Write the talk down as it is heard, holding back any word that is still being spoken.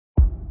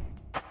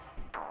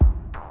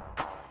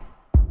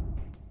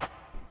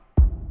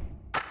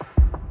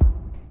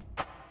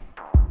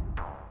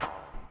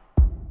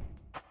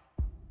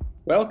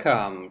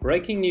Welcome!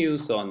 Breaking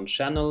news on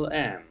Channel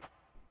M.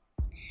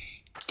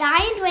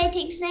 Giant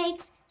waiting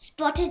snakes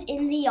spotted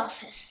in the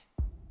office.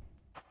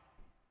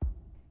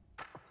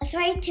 A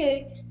threat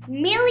to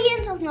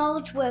millions of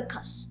knowledge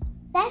workers.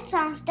 That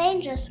sounds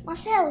dangerous.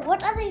 Marcel,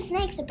 what are these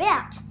snakes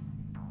about?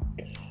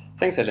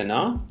 Thanks,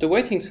 Elena. The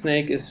waiting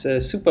snake is a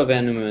super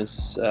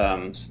venomous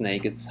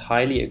snake. It's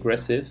highly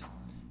aggressive.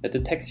 It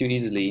attacks you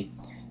easily,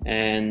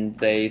 and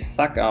they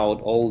suck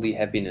out all the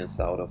happiness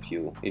out of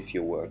you if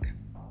you work.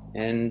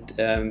 And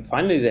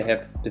finally, they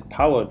have the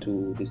power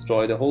to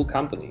destroy the whole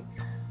company.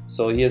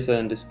 So here's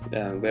a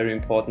very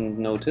important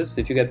notice.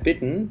 If you get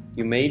bitten,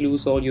 you may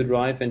lose all your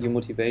drive and your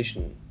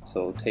motivation.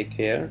 So take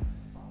care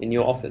in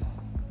your office.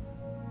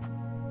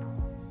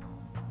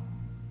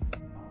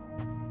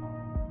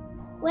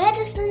 Where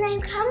does the name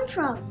come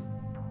from?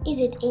 Is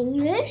it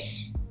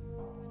English?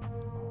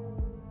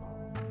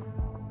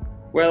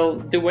 Well,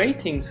 the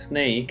waiting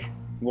snake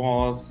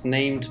was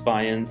named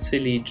by a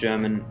silly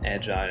German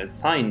agile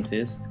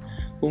scientist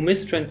who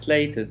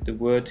mistranslated the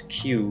word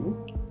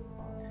queue.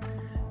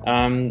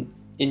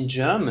 In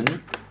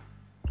German,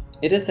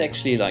 it is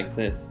actually like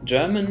this.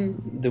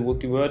 German, the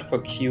word for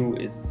queue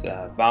is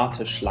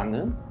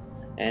Warteschlange,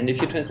 and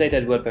if you translate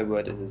that word by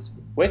word, it is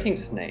waiting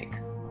snake.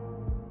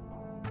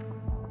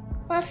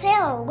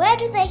 Marcel, where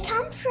do they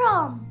come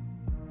from?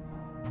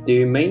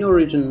 The main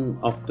origin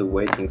of the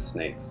waiting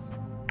snakes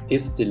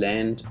is the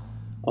land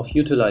of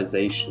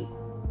utilization.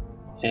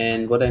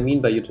 And what I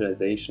mean by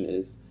utilization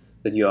is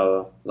that you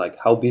are like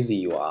how busy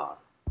you are.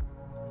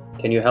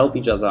 Can you help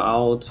each other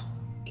out?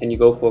 Can you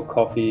go for a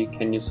coffee?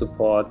 Can you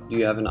support? Do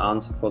you have an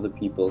answer for the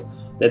people?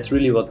 That's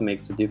really what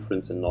makes the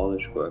difference in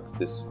knowledge work.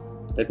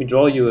 Let me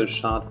draw you a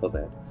chart for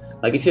that.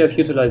 Like if you have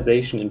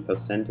utilization in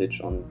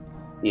percentage on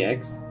the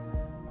X,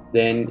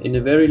 then in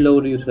a very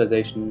low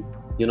utilization,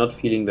 you're not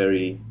feeling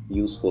very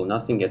useful.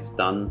 Nothing gets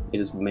done. It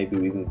is maybe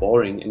even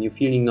boring, and you're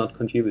feeling not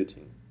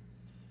contributing.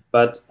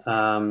 But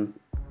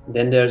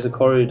then there's a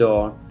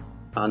corridor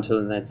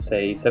until, let's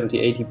say,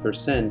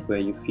 70-80% where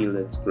you feel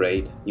it's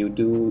great. You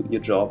do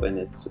your job and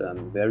it's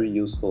very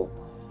useful,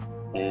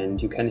 and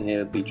you can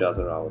help each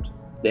other out.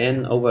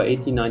 Then over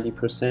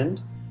 80-90%,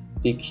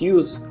 the queue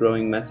is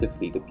growing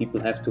massively. The people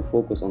have to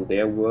focus on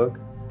their work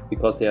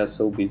because they are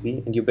so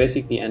busy, and you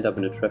basically end up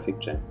in a traffic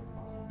jam.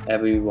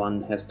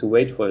 Everyone has to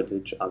wait for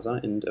each other,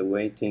 and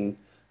waiting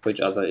for each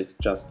other is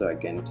just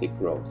gigantic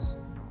growth.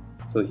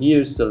 So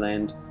here's the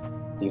land.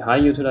 The high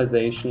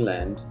utilization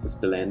land is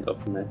the land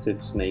of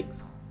massive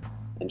snakes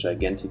and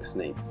gigantic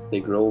snakes. They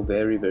grow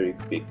very, very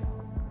big.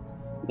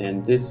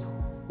 And this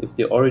is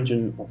the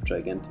origin of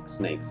gigantic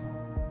snakes.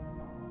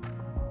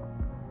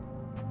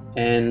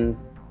 And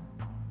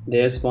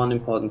there's one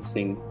important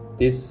thing.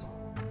 This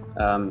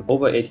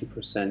over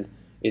 80%,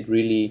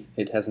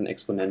 it has an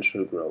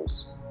exponential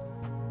growth.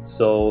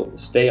 So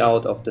stay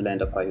out of the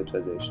land of high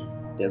utilization.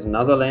 There's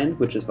another land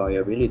which is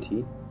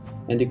variability,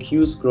 and the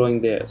queue is growing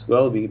there as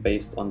well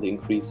based on the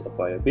increase of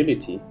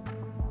variability,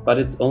 but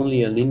it's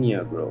only a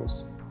linear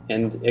growth.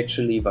 And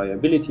actually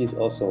variability is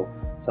also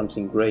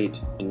something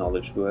great in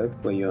knowledge work,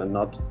 where you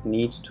not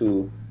need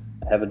to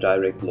have a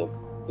direct look.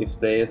 If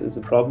there is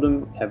a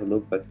problem, have a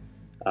look, but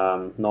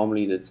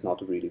normally that's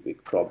not a really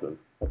big problem.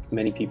 But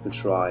many people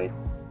try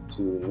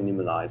to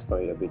minimize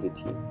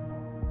variability.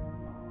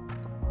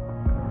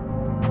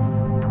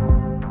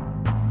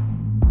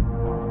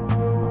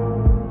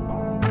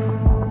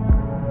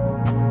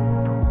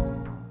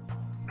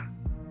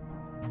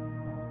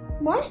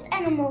 Most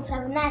animals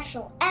have a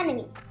natural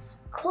enemy.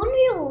 Couldn't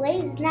we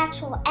relate the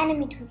natural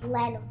enemy to the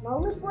land of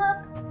knowledge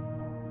work?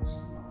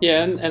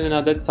 Yeah, and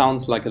Elena, that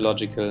sounds like a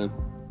logical,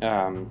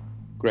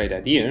 great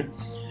idea.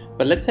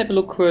 But let's have a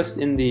look first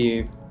in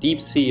the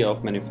deep sea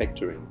of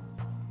manufacturing.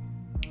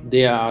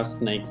 There are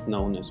snakes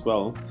known as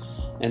well,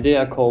 and they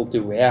are called the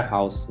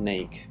warehouse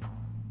snake.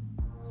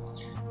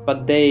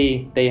 But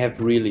they have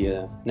really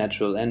a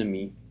natural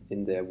enemy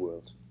in their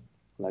world.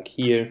 Like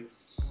here,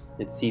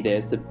 let's see,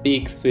 there's a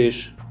big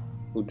fish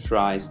who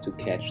tries to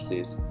catch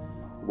these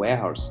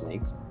warehouse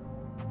snakes.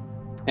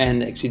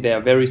 And actually they are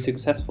very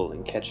successful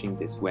in catching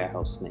these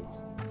warehouse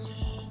snakes.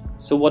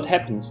 So what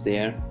happens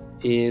there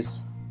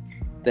is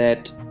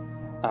that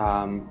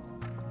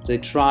they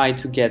try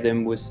to get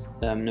them with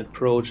an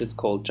approach that's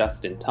called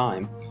just in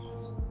time,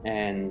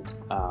 and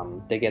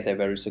they get there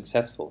very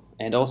successful.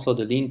 And also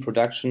the lean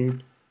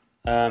production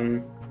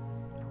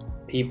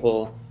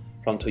people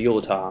from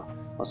Toyota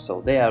or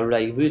so, they are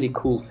like really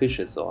cool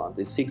fishes, or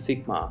the Six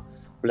Sigma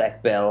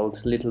black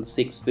belt, little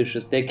six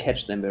fishes, they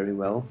catch them very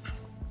well.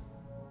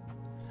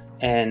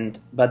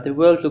 But the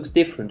world looks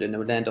different in the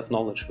land of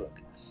knowledge work.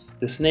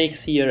 The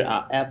snakes here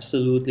are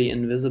absolutely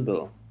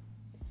invisible.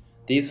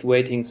 These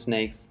waiting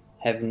snakes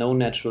have no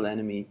natural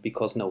enemy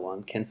because no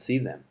one can see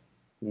them.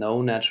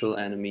 No natural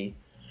enemy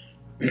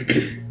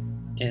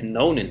and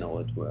known in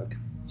knowledge work.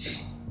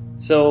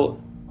 So,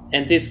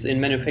 and this in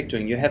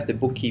manufacturing, you have the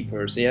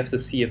bookkeepers, you have the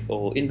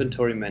CFO,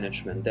 inventory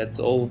management, that's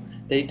all.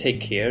 They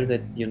take care that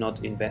you're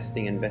not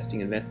investing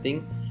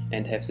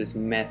and have this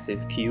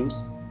massive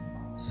queues.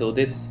 So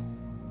this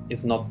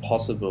is not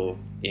possible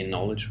in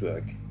knowledge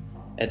work,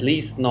 at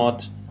least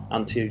not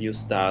until you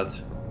start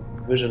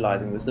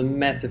visualizing with a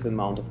massive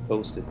amount of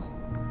post-its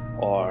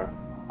or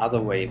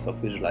other ways of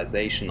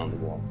visualization on the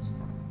walls.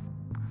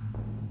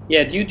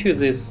 Yeah, due to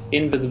this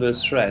invisible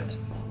threat,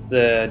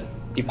 the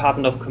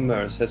Department of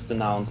Commerce has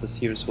announced a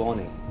serious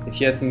warning. If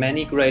you have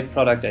many great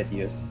product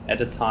ideas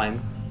at a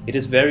time, it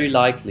is very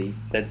likely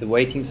that the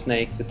waiting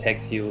snakes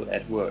attack you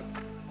at work.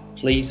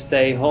 Please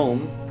stay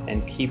home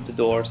and keep the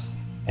doors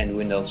and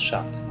windows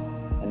shut.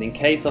 And in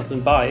case of a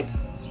bite,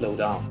 slow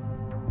down.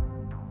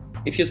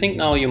 If you think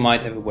now you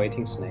might have a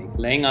waiting snake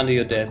laying under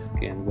your desk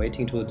and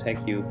waiting to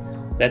attack you,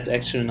 that's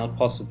actually not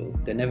possible.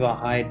 They never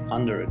hide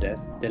under a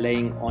desk, they're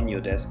laying on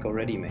your desk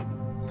already maybe.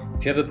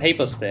 If you have a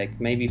paper stack,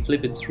 maybe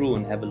flip it through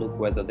and have a look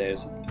whether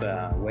there's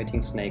a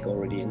waiting snake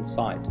already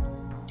inside.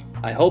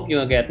 I hope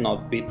you get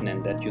not bitten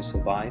and that you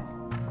survive.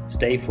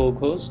 Stay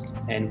focused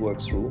and work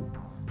through.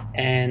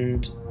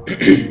 And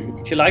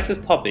if you like this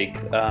topic,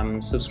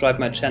 subscribe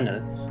my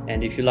channel.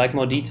 And if you like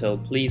more detail,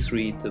 please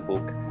read the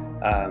book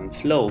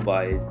Flow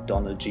by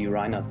Donald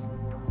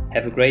Reinersten.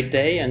 Have a great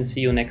day and see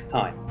you next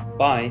time.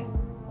 Bye!